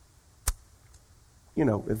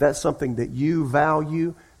 if that's something that you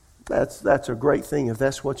value, that's a great thing if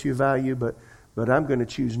that's what you value, but I'm going to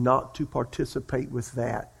choose not to participate with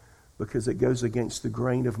that because it goes against the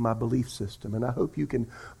grain of my belief system. And I hope you can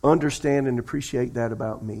understand and appreciate that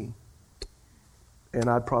about me. And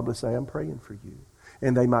I'd probably say, I'm praying for you.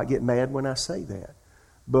 And they might get mad when I say that.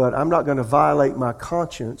 But I'm not going to violate my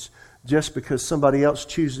conscience just because somebody else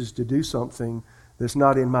chooses to do something that's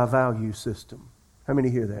not in my value system. How many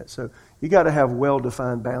hear that? So you got to have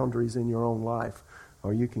well-defined boundaries in your own life,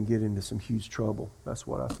 or you can get into some huge trouble. That's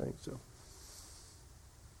what I think. So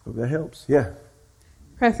hope that helps. Yeah.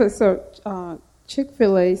 Pastor, so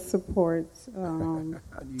Chick-fil-A supports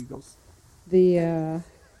the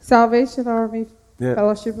Salvation Army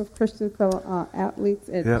Fellowship of Christian Athletes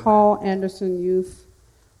at Paul Anderson Youth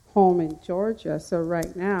Home in Georgia. So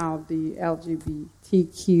right now, the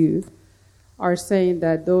LGBTQ are saying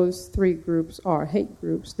that those 3 groups are hate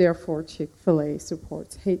groups. Therefore, Chick-fil-A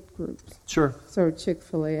supports hate groups. Sure. So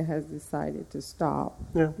Chick-fil-A has decided to stop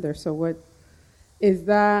there. So what is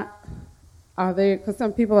that? Are they? Because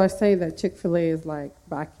some people are saying that Chick-fil-A is like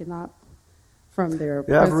backing up from their.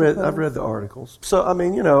 Yeah, I've read the articles. So I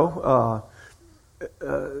mean,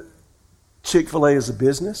 Chick-fil-A is a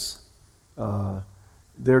business.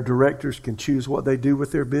 Their directors can choose what they do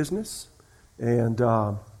with their business. And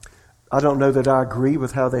I don't know that I agree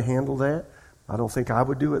with how they handle that. I don't think I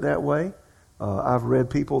would do it that way. I've read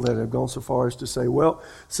people that have gone so far as to say, well,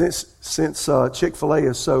 since Chick-fil-A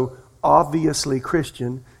is so obviously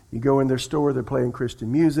Christian, you go in their store, they're playing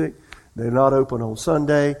Christian music, They're not open on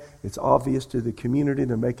Sunday. It's obvious to the community.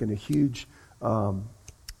 They're making a huge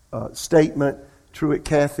statement. Truett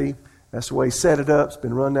Cathy, that's the way he set it up. It's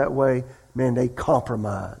been run that way. Man, they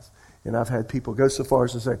compromise. And I've had people go so far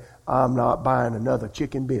as to say, I'm not buying another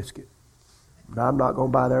chicken biscuit. I'm not going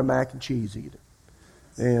to buy their mac and cheese either.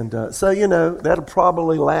 And so, that'll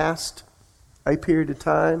probably last a period of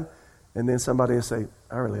time. And then somebody will say,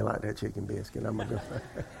 I really like that chicken biscuit. I'm going to go.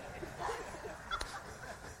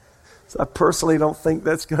 So I personally don't think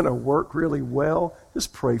that's going to work really well.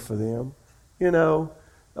 Just pray for them.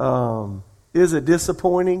 Is it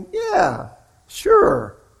disappointing? Yeah,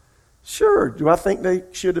 sure. Do I think they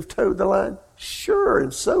should have towed the line? Sure,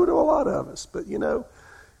 and so do a lot of us. But,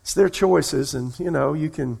 it's their choices. And, you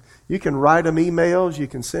can write them emails. You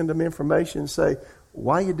can send them information and say,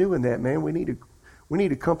 why are you doing that, man? We need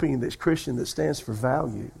a company that's Christian that stands for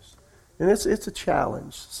values. And it's a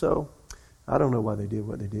challenge. So I don't know why they did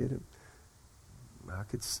what they did. I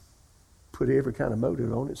could put every kind of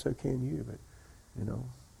motive on it, so can you. But,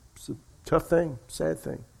 it's a tough thing, sad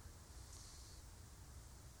thing.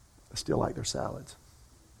 I still like their salads.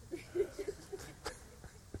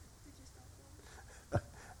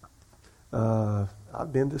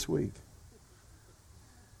 I've been this week.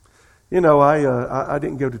 I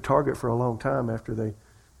didn't go to Target for a long time after they,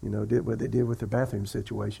 did what they did with the bathroom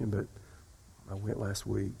situation, but I went last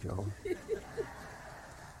week, y'all.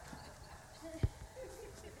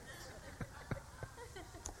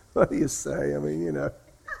 What do you say?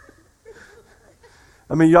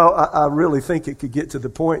 Y'all, I really think it could get to the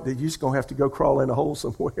point that you're just going to have to go crawl in a hole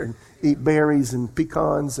somewhere and eat berries and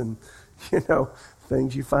pecans and,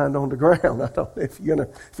 things you find on the ground. I don't know if you're going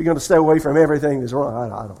to stay away from everything that's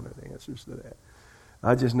wrong. I don't know the answers to that.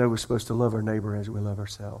 I just know we're supposed to love our neighbor as we love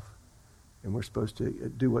ourselves. And we're supposed to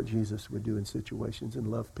do what Jesus would do in situations and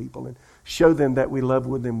love people and show them that we love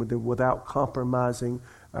them without compromising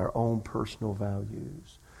our own personal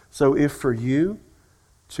values. So if for you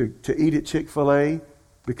to eat at Chick-fil-A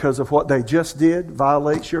because of what they just did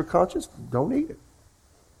violates your conscience, don't eat it.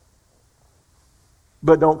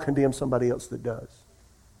 But don't condemn somebody else that does.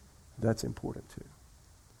 That's important too.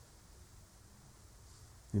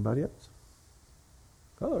 Anybody else?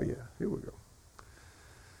 Oh yeah, here we go.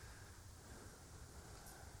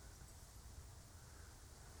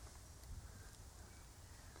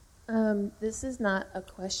 This is not a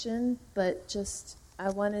question, but just I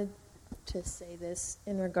wanted to say this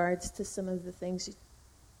in regards to some of the things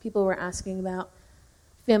people were asking about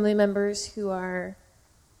family members who are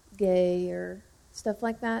gay or stuff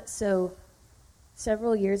like that. So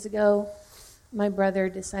several years ago, my brother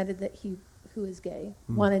decided that who is gay,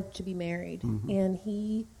 wanted to be married. Mm-hmm. And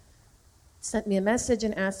he sent me a message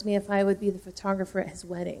and asked me if I would be the photographer at his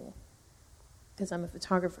wedding, because I'm a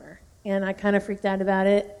photographer. And I kind of freaked out about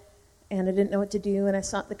it, and I didn't know what to do, and I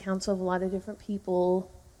sought the counsel of a lot of different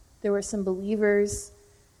people. There were some believers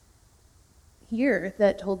here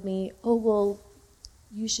that told me, oh, well,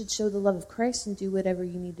 you should show the love of Christ and do whatever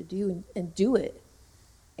you need to do and do it.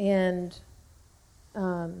 And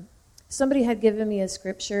somebody had given me a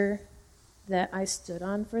scripture that I stood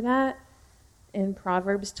on for that in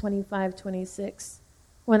Proverbs 25:26.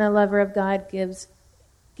 When a lover of God gives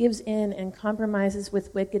in and compromises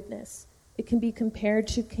with wickedness, it can be compared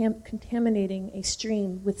to contaminating a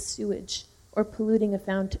stream with sewage or polluting a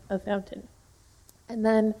fountain. And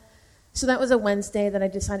then, so that was a Wednesday that I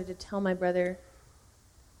decided to tell my brother,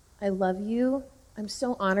 I love you. I'm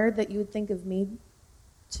so honored that you would think of me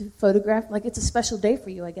to photograph. Like, it's a special day for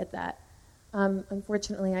you, I get that.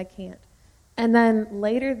 Unfortunately, I can't. And then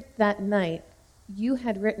later that night, you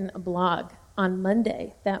had written a blog on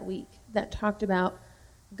Monday that week that talked about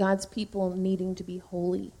God's people needing to be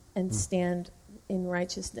holy and stand in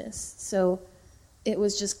righteousness. So it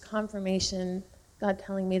was just confirmation, God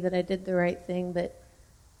telling me that I did the right thing.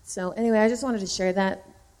 So anyway, I just wanted to share that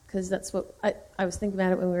because that's what I was thinking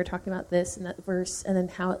about it when we were talking about this and that verse, and then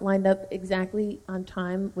how it lined up exactly on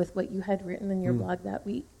time with what you had written in your blog that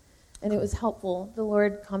week. And it was helpful. The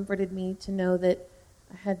Lord comforted me to know that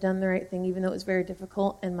I had done the right thing, even though it was very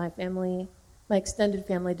difficult, and my extended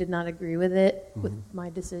family did not agree with it, with my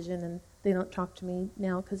decision, and they don't talk to me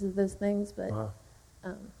now because of those things. But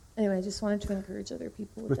anyway, I just wanted to encourage other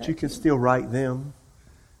people with But you can still write them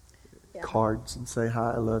cards and say,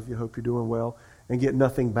 hi, I love you, hope you're doing well, and get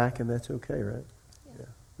nothing back, and that's okay, right? Yeah,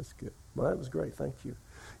 that's good. Well, that was great. Thank you.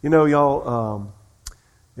 Y'all,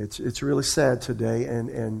 it's really sad today,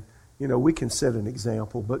 and we can set an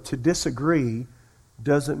example, but to disagree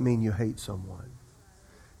doesn't mean you hate someone.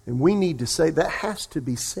 And we need to say, that has to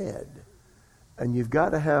be said. And you've got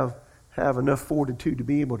to have enough fortitude to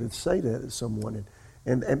be able to say that to someone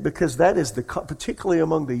And because that is particularly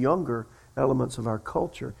among the younger elements of our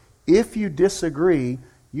culture, if you disagree,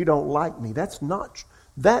 you don't like me. That's not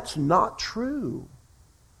true.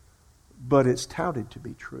 But it's touted to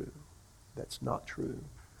be true. That's not true.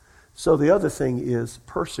 So the other thing is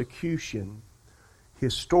persecution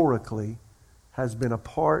historically has been a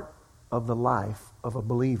part of the life of a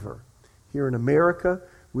believer. Here in America,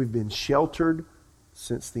 we've been sheltered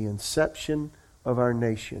since the inception of our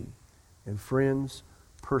nation. And friends,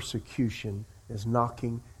 persecution is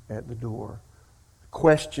knocking at the door.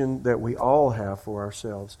 Question that we all have for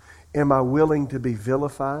ourselves: am I willing to be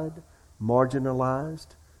vilified, marginalized,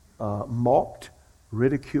 mocked,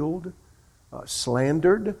 ridiculed,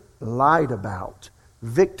 slandered, lied about,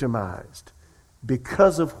 victimized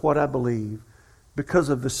because of what I believe, because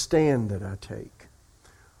of the stand that I take?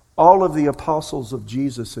 All of the apostles of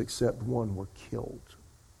Jesus except one were killed,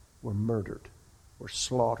 were murdered, were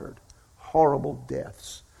slaughtered. Horrible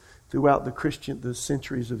deaths. Throughout the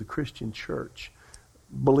centuries of the Christian church,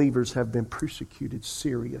 believers have been persecuted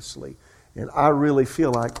seriously. And I really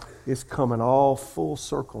feel like it's coming all full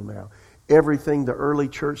circle now. Everything the early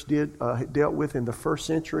church dealt with in the first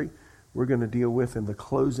century, we're going to deal with in the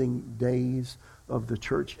closing days of the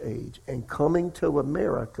church age. And coming to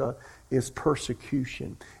America is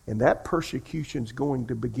persecution. And that persecution is going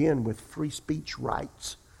to begin with free speech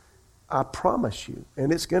rights. I promise you.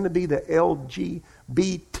 And it's going to be the LGBTQ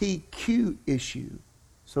issue.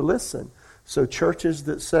 So listen. So churches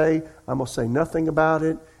that say, I'm going to say nothing about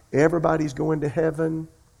it, everybody's going to heaven,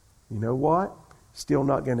 you know what? Still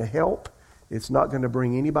not going to help. It's not going to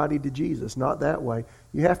bring anybody to Jesus. Not that way.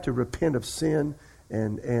 You have to repent of sin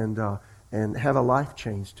and have a life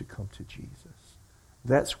change to come to Jesus.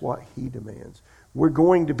 That's what He demands. We're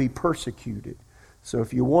going to be persecuted. So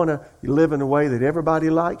if you want to live in a way that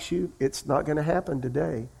everybody likes you, it's not going to happen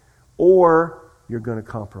today. Or you're going to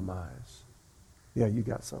compromise. Yeah, you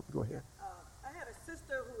got something. Go ahead. I had a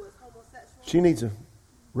sister who was homosexual. She needs a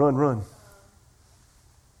run.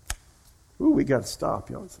 Ooh, we got to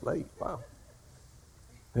stop, y'all. It's late. Wow.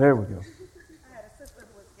 There we go. I had a sister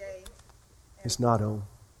who was gay. It's not on.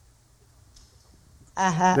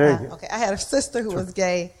 There you go. Okay, I had a sister who was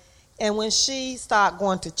gay, and when she started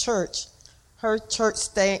going to church, her church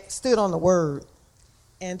stood on the Word,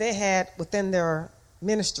 and they had within their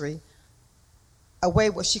ministry a way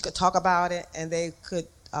where she could talk about it, and they could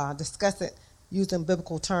discuss it using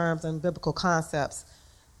biblical terms and biblical concepts.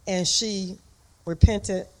 And she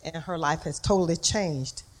repented, and her life has totally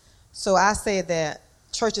changed. So I say that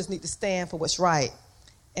churches need to stand for what's right,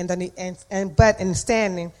 but in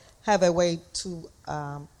standing, have a way to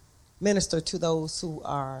minister to those who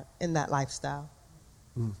are in that lifestyle.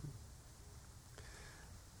 Mm-hmm.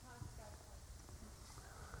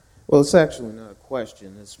 Well, it's actually not a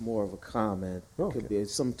question. It's more of a comment. Okay. Could be.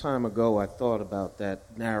 Some time ago, I thought about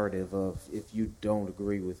that narrative of if you don't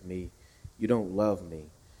agree with me, you don't love me.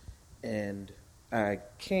 And I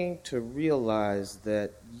came to realize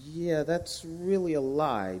that, yeah, that's really a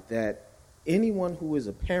lie, that anyone who is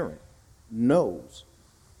a parent knows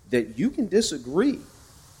that you can disagree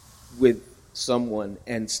with someone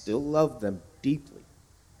and still love them deeply.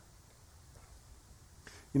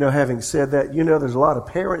 You know, having said that, there's a lot of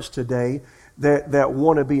parents today that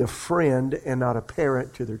want to be a friend and not a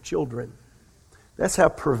parent to their children. That's how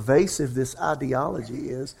pervasive this ideology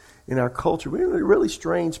is in our culture. We're in a really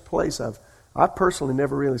strange place. I've personally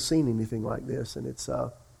never really seen anything like this, and it's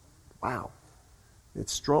wow,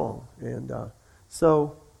 it's strong. And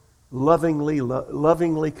so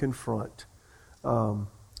lovingly confront.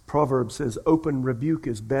 Proverbs says, "Open rebuke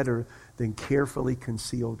is better than carefully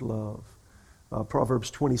concealed love." Proverbs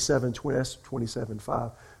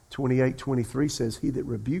 27:5, 28:23 says, "He that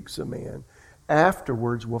rebukes a man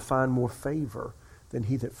afterwards will find more favor than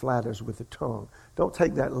he that flatters with the tongue." Don't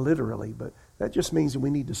take that literally, but that just means that we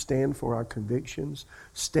need to stand for our convictions,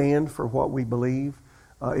 stand for what we believe.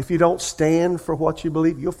 If you don't stand for what you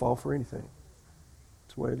believe, you'll fall for anything.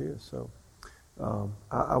 That's the way it is. So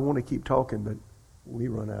I want to keep talking, but we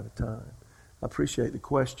run out of time. I appreciate the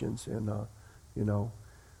questions, and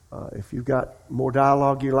if you've got more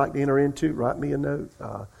dialogue you'd like to enter into, write me a note.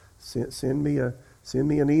 Send me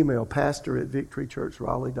an email,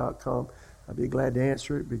 pastor@victorychurchraleigh.com. I'd be glad to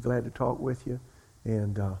answer it. Be glad to talk with you.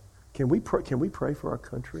 And can we pray for our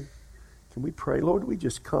country? Can we pray? Lord, we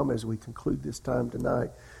just come as we conclude this time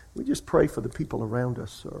tonight. We just pray for the people around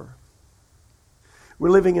us, sir. We're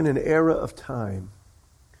living in an era of time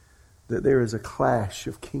that there is a clash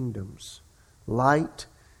of kingdoms, light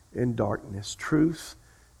and darkness, truth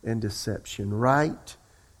and deception, right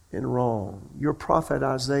and wrong. Your prophet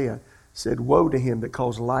Isaiah said, woe to him that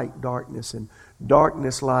calls light darkness and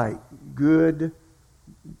darkness light, good,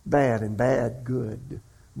 bad, and bad, good,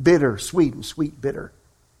 bitter, sweet, and sweet, bitter.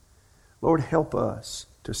 Lord, help us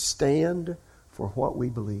to stand for what we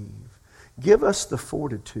believe. Give us the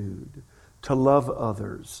fortitude to love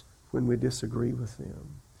others when we disagree with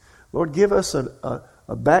them. Lord, give us a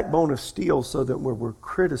backbone of steel so that when we're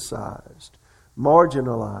criticized,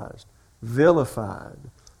 marginalized, vilified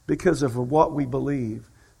because of what we believe,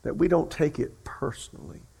 that we don't take it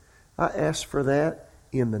personally. I ask for that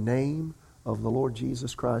in the name of the Lord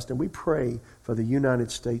Jesus Christ. And we pray for the United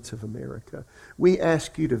States of America. We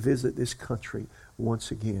ask you to visit this country once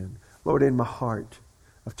again. Lord, in my heart,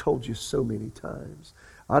 I've told you so many times,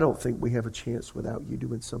 I don't think we have a chance without you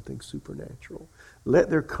doing something supernatural. Let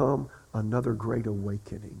there come another great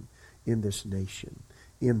awakening in this nation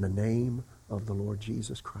in the name of the Lord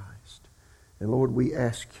Jesus Christ. And Lord, we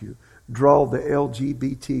ask you, draw the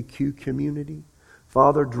LGBTQ community.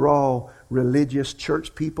 Father, draw religious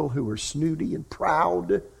church people who are snooty and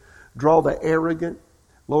proud. Draw the arrogant.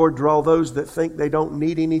 Lord, draw those that think they don't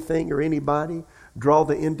need anything or anybody. Draw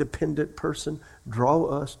the independent person. Draw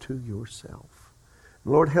us to yourself.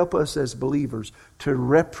 Lord, help us as believers to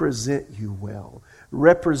represent you well.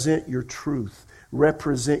 Represent your truth.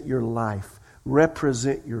 Represent your life.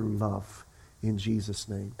 Represent your love in Jesus'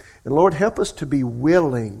 name. And Lord, help us to be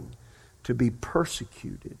willing to be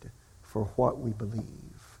persecuted for what we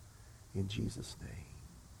believe in Jesus' name.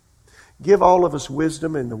 Give all of us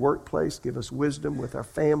wisdom in the workplace. Give us wisdom with our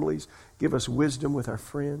families. Give us wisdom with our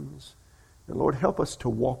friends. And Lord, help us to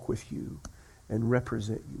walk with you and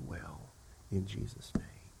represent you well in Jesus' name.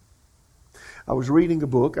 I was reading a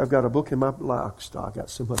book. I've got a book in my library. I got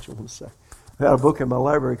so much I want to say. I got a book in my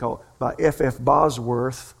library called by F.F.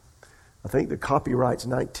 Bosworth. I think the copyright's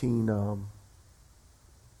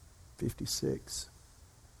 1956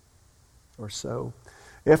 or so.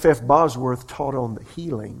 F.F. Bosworth taught on the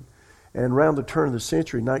healing. And around the turn of the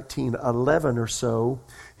century, 1911 or so,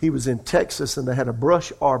 he was in Texas and they had a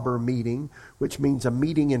brush arbor meeting, which means a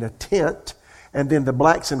meeting in a tent. And then the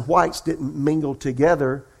blacks and whites didn't mingle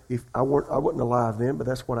together. If I wasn't alive then, but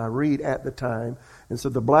that's what I read at the time. And so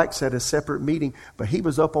the blacks had a separate meeting, but he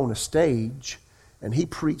was up on a stage and he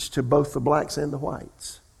preached to both the blacks and the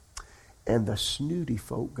whites. And the snooty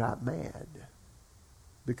folk got mad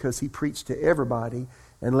because he preached to everybody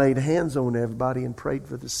and laid hands on everybody and prayed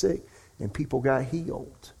for the sick. And people got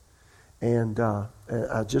healed. And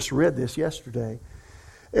I just read this yesterday.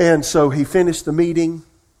 And so he finished the meeting,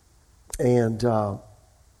 and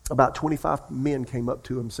about 25 men came up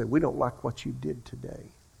to him and said, "We don't like what you did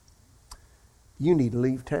today. You need to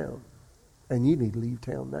leave town. And you need to leave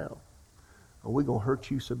town now. Or we're going to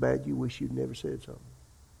hurt you so bad you wish you'd never said something."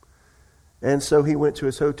 And so he went to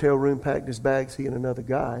his hotel room, packed his bags, he and another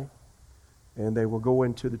guy, and they were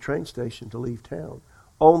going to the train station to leave town.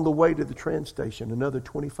 On the way to the train station, another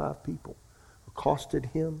 25 people accosted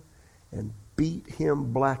him and beat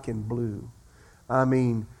him black and blue. I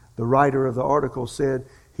mean, the writer of the article said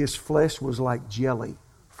his flesh was like jelly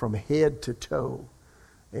from head to toe.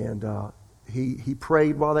 And he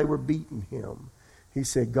prayed while they were beating him. He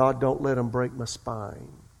said, "God, don't let them break my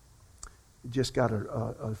spine." He just got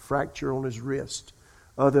a fracture on his wrist.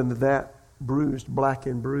 Other than that, bruised, black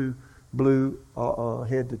and blue,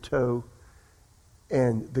 head to toe.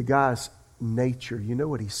 And the guy's nature, you know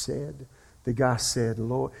what he said? The guy said,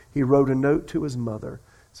 Lord, he wrote a note to his mother.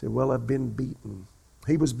 Said, "Well, I've been beaten."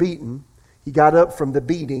 He was beaten. He got up from the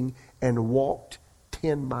beating and walked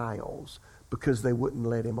 10 miles because they wouldn't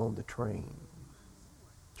let him on the train.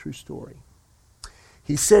 True story.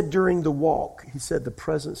 He said during the walk, he said the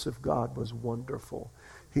presence of God was wonderful.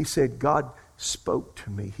 He said, God spoke to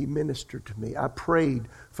me. He ministered to me. I prayed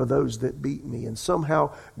for those that beat me. And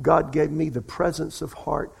somehow God gave me the presence of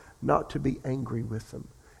heart not to be angry with them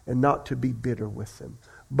and not to be bitter with them,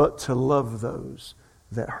 but to love those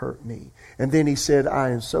that hurt me. And then he said,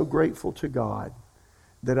 I am so grateful to God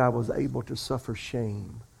that I was able to suffer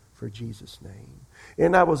shame for Jesus' name.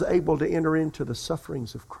 And I was able to enter into the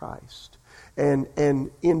sufferings of Christ and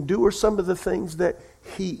endure some of the things that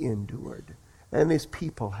he endured and his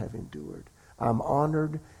people have endured. I'm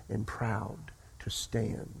honored and proud to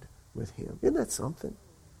stand with him. Isn't that something?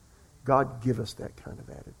 God, give us that kind of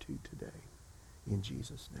attitude today. In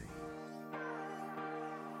Jesus' name.